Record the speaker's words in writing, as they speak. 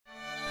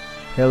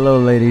Hello,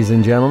 ladies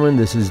and gentlemen.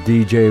 This is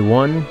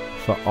DJ1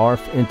 for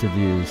ARF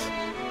Interviews.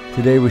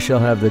 Today we shall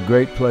have the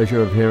great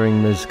pleasure of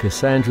hearing Ms.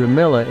 Cassandra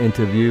Miller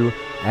interview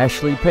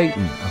Ashley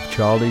Payton of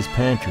Charlie's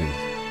Pantry.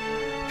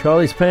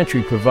 Charlie's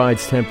Pantry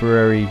provides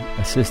temporary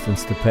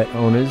assistance to pet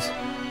owners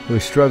who are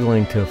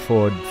struggling to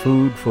afford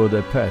food for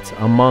their pets,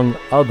 among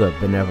other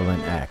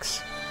benevolent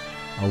acts.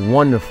 A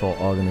wonderful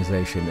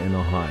organization in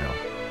Ohio.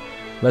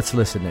 Let's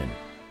listen in.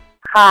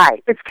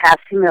 Hi, it's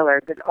Cassie Miller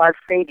with ARF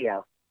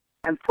Radio.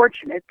 I'm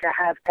fortunate to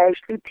have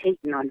Ashley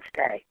Payton on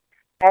today.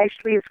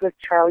 Ashley is with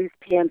Charlie's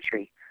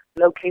Pantry,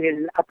 located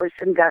in Upper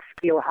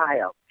Sandusky,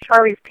 Ohio.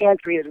 Charlie's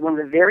Pantry is one of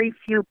the very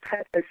few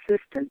pet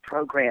assistant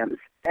programs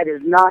that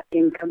is not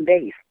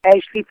income-based.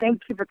 Ashley,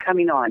 thank you for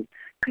coming on.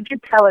 Could you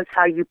tell us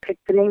how you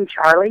picked the name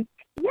Charlie?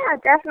 Yeah,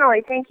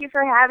 definitely. Thank you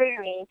for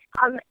having me.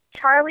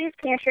 Charlie's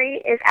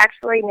Pantry is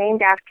actually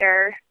named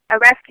after a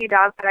rescue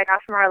dog that I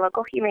got from our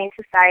local humane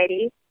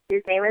society.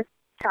 His name is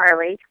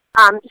Charlie.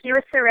 He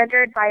was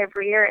surrendered by a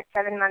breeder at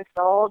 7 months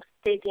old.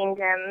 They deemed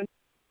him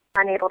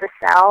unable to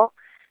sell,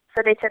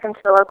 so they took him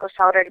to the local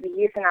shelter to be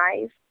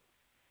euthanized.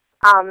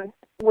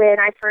 When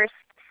I first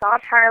saw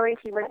Charlie,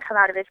 he wouldn't come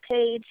out of his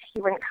cage.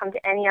 He wouldn't come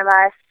to any of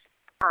us.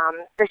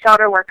 The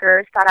shelter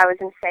workers thought I was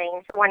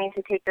insane for wanting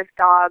to take this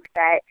dog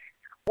that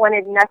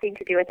wanted nothing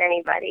to do with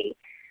anybody.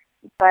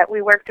 But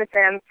we worked with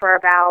them for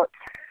about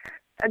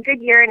a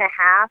good year and a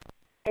half,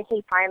 and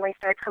he finally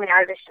started coming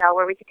out of his shell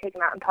where we could take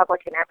him out in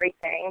public and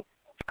everything.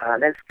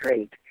 That's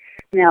great.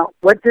 Now,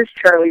 what does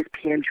Charlie's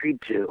Pantry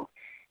do?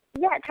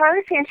 Yeah,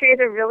 Charlie's Pantry is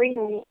a really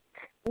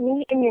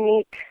neat and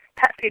unique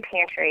pet food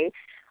pantry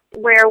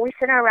where we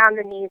center around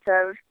the needs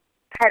of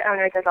pet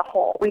owners as a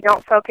whole. We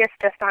don't focus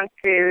just on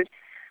food.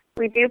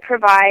 We do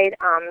provide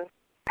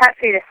pet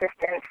food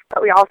assistance,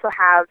 but we also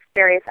have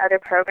various other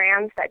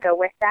programs that go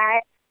with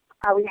that.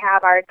 We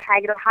have our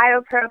Tag It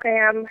Ohio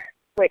program,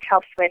 which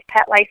helps with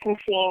pet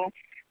licensing.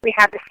 We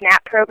have the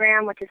SNAP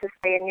program, which is a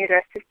spay and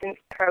neuter assistance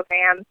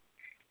program.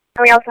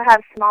 And we also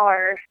have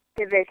smaller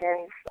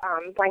divisions,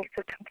 Blankets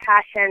of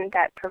Compassion,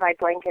 that provide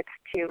blankets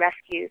to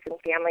rescues and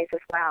families as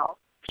well.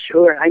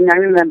 Sure. I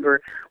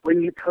remember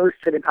when you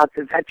posted about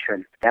the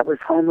veteran that was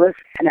homeless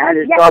and had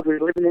his dog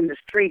was living in the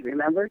street,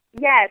 remember?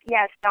 Yes,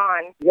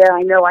 Don. Yeah,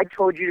 I know. I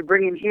told you to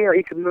bring him here.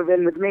 He could move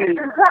in with me.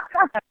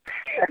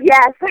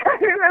 Yes, I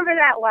remember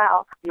that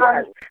well.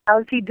 Yes.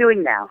 How's he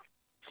doing now?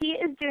 He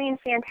is doing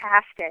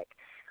fantastic.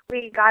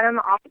 We got him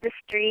off the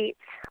street.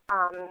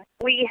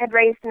 We had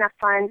raised enough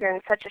funds in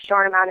such a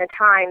short amount of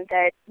time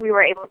that we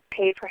were able to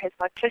pay for his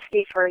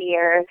electricity for a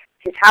year,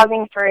 his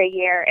housing for a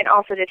year, and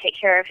also to take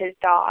care of his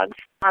dogs.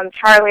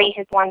 Charlie,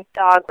 his one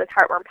dog, was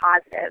heartworm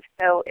positive,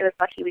 so it was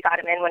lucky we got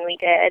him in when we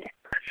did.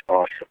 That's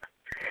awesome.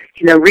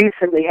 You know,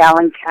 recently,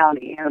 Allen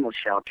County Animal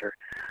Shelter,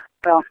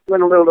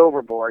 went a little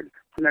overboard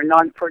on their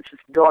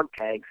non-purchased dog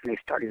tags, and they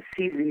started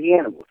seizing the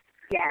animals.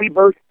 Yes. We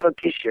both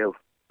took issue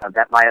of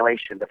that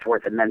violation of the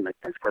Fourth Amendment,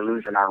 since we're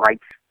losing our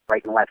rights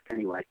right and left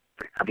anyway,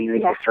 of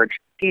illegal search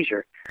and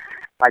seizure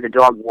by the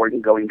dog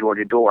warden going door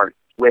to door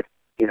with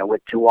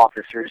two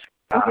officers,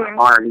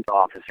 armed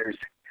officers,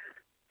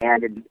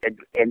 and it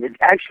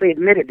actually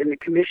admitted in the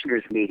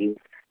commissioners' meeting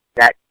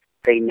that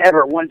they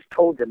never once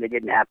told them they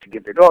didn't have to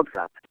give their dogs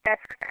up.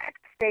 That's correct.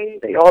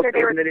 They also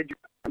admitted.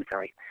 I'm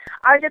sorry.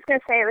 I was just going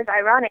to say it was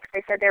ironic.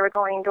 They said they were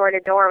going door to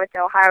door with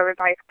the Ohio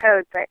Revised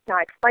Code, but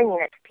not explaining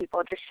it to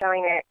people, just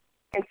showing it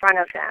in front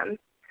of them.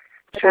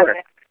 Sure.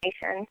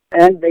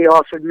 And they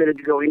also admitted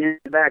to going in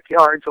the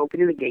backyards,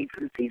 opening the gates,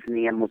 and seizing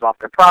the animals off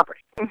their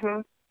property.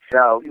 Mm-hmm.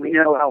 So we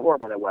know how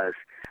horrible it was.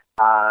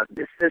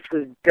 This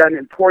was done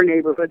in poor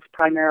neighborhoods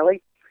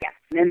primarily. Yes.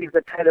 Many of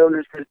the pet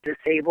owners were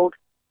disabled,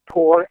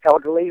 poor,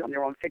 elderly, on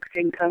their own fixed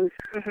incomes.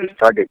 Mm-hmm. We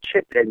started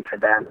chipping for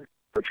them,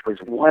 which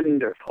was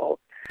wonderful.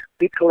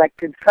 We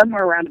collected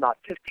somewhere around about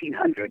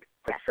 1,500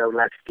 or so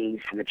less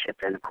fees from the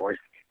chip-in, of course.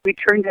 We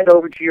turned that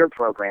over to your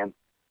program,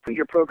 for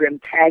your program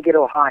Tag It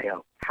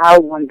Ohio. How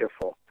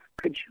wonderful.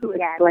 Could you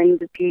explain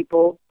to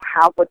people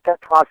what that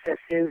process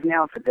is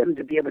now for them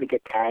to be able to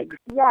get tags?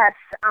 Yes.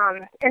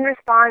 In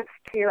response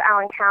to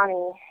Allen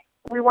County,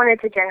 we wanted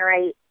to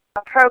generate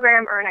a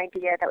program or an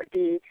idea that would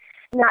be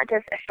not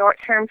just a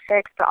short-term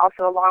fix, but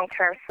also a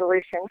long-term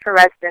solution for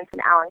residents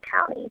in Allen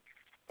County.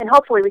 And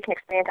hopefully we can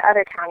expand to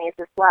other counties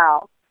as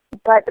well.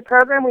 But the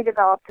program we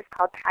developed is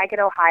called Tag It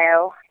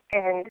Ohio,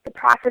 and the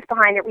process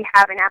behind it, we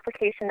have an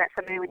application that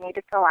somebody would need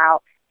to fill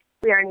out.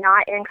 We are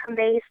not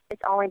income-based.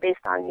 It's only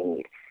based on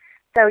need.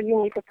 So you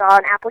need to fill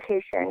out an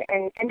application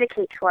and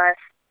indicate to us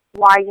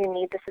why you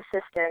need this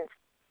assistance,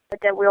 but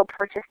then we'll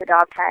purchase the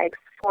dog tags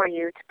for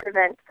you to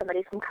prevent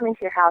somebody from coming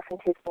to your house and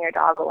taking your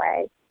dog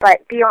away.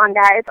 But beyond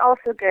that, it's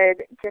also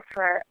good just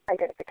for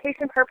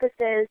identification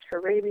purposes, for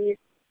rabies.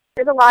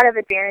 There's a lot of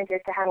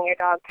advantages to having your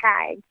dog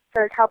tagged.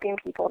 So it's helping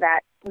people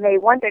that may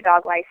want their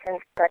dog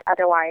licensed, but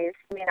otherwise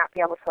may not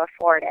be able to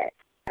afford it.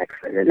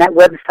 Excellent. And that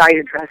website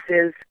address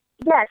is?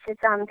 Yes,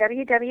 it's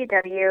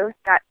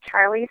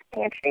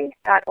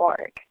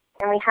www.charliespantry.org.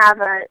 And we have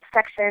a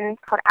section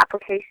called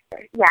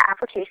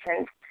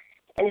applications.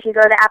 And if you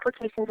go to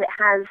applications, it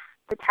has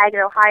the Tag It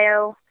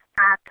Ohio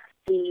app,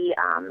 the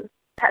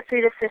pet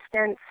food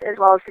assistance, as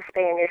well as the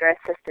spay and neuter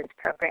assistance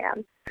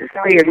program. The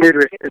spay and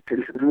neuter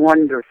assistance is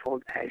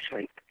wonderful,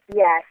 Ashley.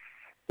 Yes.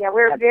 Yeah,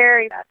 we're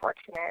very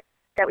fortunate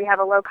that we have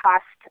a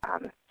low-cost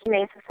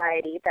humane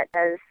society that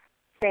does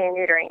spay and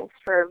neuterings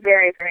for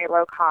very, very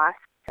low cost.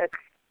 So it's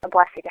a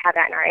blessing to have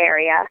that in our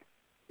area.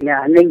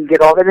 Yeah, and they can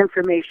get all that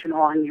information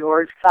on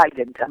your site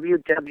at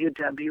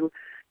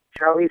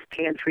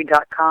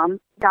www.charliespantry.com.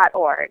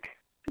 .org.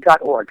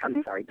 .org,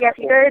 I'm sorry. Yeah, if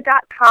you go to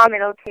 .com,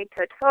 it'll take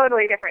to a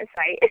totally different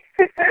site.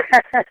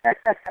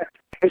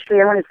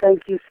 Ashley, I want to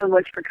thank you so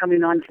much for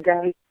coming on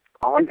today.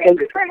 Oh, and thank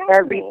you for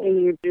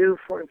everything you do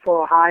for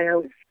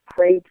Ohio. It's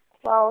great.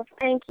 Well,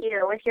 thank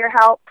you. With your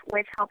help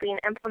with helping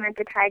implement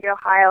the Tag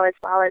Ohio, as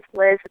well as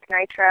Liz with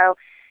Nitro,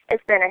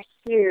 it's been a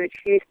huge,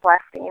 huge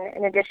blessing,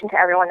 in addition to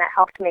everyone that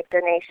helped make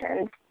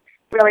donations.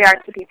 Really are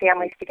keeping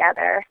families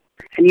together.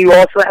 And you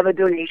also have a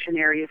donation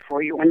area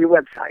for you on your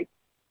website.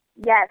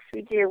 Yes,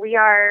 we do. We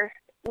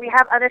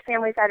have other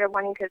families that are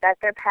wanting to vet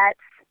their pets,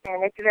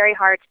 and it's very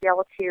hard to be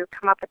able to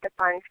come up with the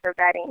funds for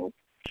vetting.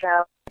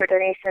 So for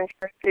donations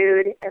for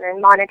food and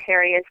then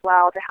monetary as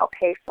well to help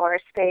pay for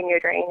spay,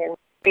 neutering, and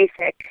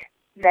basic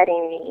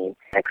vetting needs.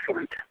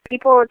 Excellent.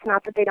 People, it's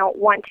not that they don't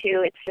want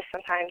to, it's just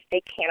sometimes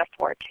they can't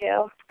afford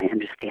to. I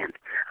understand.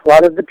 A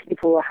lot of the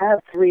people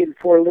have 3 and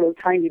 4 little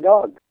tiny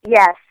dogs.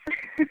 Yes.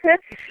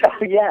 So,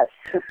 yes,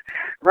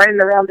 running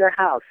around their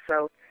house.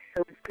 So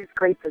it's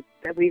great that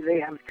they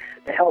have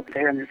the help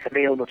there and it's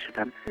available to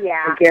them.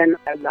 Yeah. Again,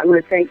 I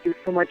want to thank you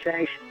so much,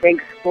 Ash.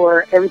 Thanks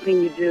for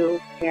everything you do,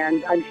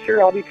 and I'm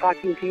sure I'll be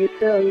talking to you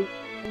soon.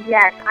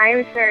 Yes,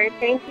 I'm sure.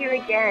 Thank you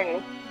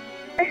again.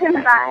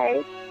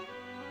 Bye.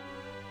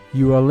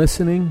 You are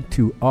listening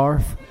to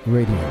ARF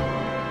Radio.